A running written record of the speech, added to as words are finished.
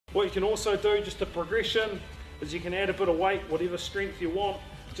What you can also do, just a progression, is you can add a bit of weight, whatever strength you want.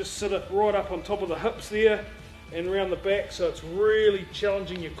 Just sit it right up on top of the hips there and around the back, so it's really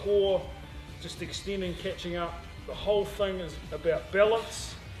challenging your core, just extending, catching up. The whole thing is about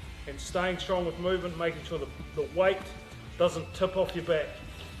balance and staying strong with movement, making sure the weight doesn't tip off your back.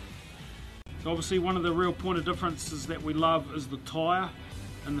 So obviously one of the real point of differences that we love is the tyre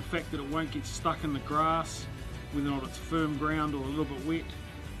and the fact that it won't get stuck in the grass, whether or not it's firm ground or a little bit wet.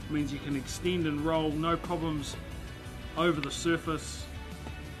 It means you can extend and roll, no problems, over the surface,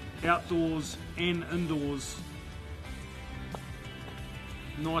 outdoors and indoors.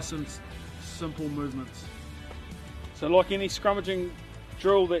 Nice and simple movements. So like any scrummaging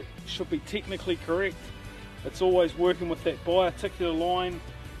drill that should be technically correct, it's always working with that bi-articular line,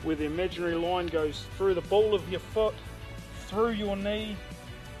 where the imaginary line goes through the ball of your foot, through your knee,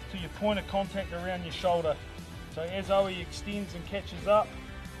 to your point of contact around your shoulder. So as Owen extends and catches up,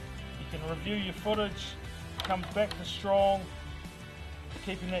 you can review your footage, comes back to strong,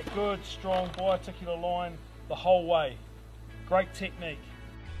 keeping that good, strong bi-articular line the whole way. Great technique.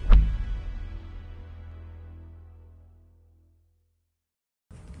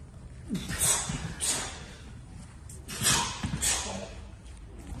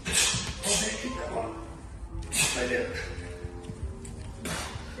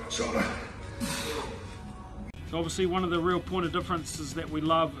 So obviously one of the real point of differences that we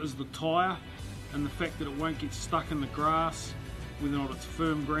love is the tyre and the fact that it won't get stuck in the grass, whether or not it's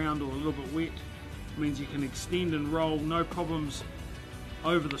firm ground or a little bit wet. It means you can extend and roll, no problems,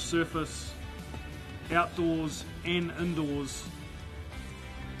 over the surface, outdoors and indoors.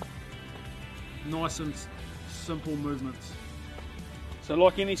 Nice and simple movements. So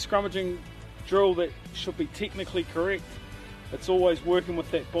like any scrummaging drill that should be technically correct, it's always working with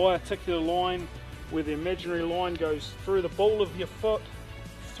that bi-articular line, where the imaginary line goes through the ball of your foot,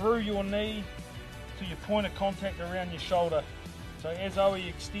 through your knee, to your point of contact around your shoulder. So as Owen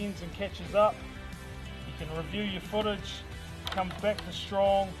extends and catches up, you can review your footage, comes back to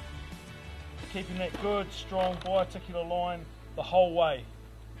strong, keeping that good, strong bi-articular line the whole way.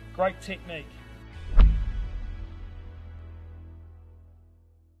 Great technique.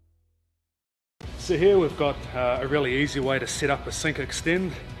 So here we've got a really easy way to set up a sink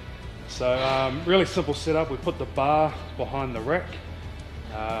extend. So really simple setup. We put the bar behind the rack,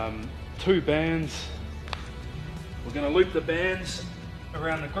 2 bands. We're going to loop the bands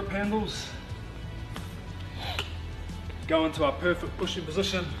around the grip handles, go into our perfect pushing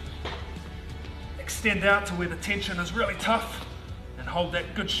position, extend out to where the tension is really tough and hold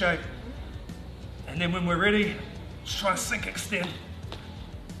that good shape. And then when we're ready, just try a sink extend.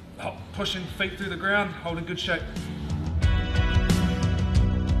 Pushing feet through the ground, holding good shape.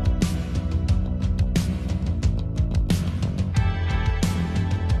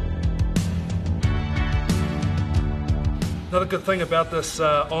 Another good thing about this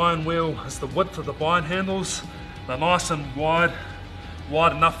iron wheel is the width of the bind handles. They're nice and wide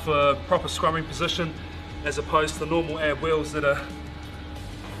enough for proper scrumming position, as opposed to the normal ab wheels that are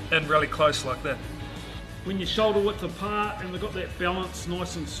in really close like that. When you're shoulder width apart and they've got that balance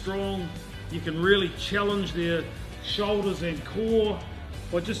nice and strong, you can really challenge their shoulders and core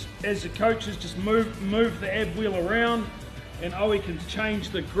by just, as the coaches, just move the ab wheel around, and Owen can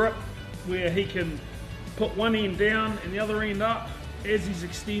change the grip where he can put one end down and the other end up as he's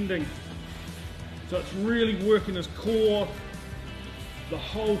extending. So it's really working his core the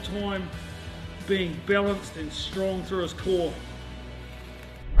whole time, being balanced and strong through his core.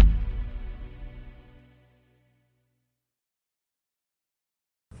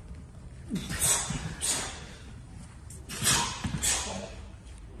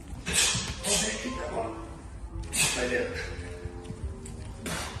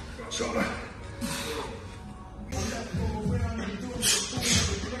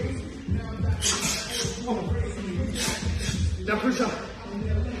 Now push up.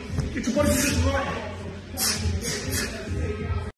 Get your body position right.